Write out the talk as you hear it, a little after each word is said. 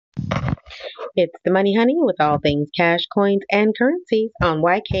It's the Money Honey with all things cash, coins, and currencies on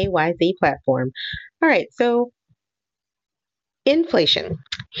YKYZ platform. All right, so inflation.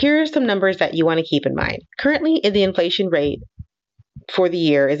 Here are some numbers that you want to keep in mind. Currently, the inflation rate for the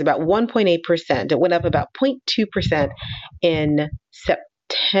year is about 1.8%. It went up about 0.2% in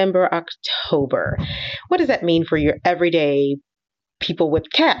September, October. What does that mean for your everyday people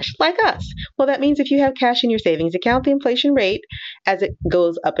with cash like us? Well, that means if you have cash in your savings account, the inflation rate as it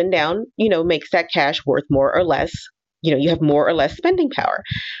goes up and down, makes that cash worth more or less. You have more or less spending power.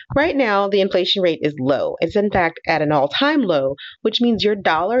 Right now, the inflation rate is low. It's in fact at an all time low, which means your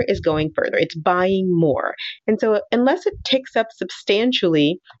dollar is going further. It's buying more. And so, unless it ticks up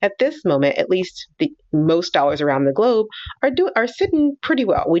substantially at this moment, at least most dollars around the globe are sitting pretty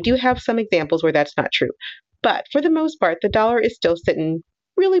well. We do have some examples where that's not true. But for the most part, the dollar is still sitting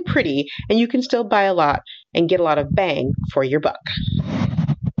really pretty, and you can still buy a lot and get a lot of bang for your buck.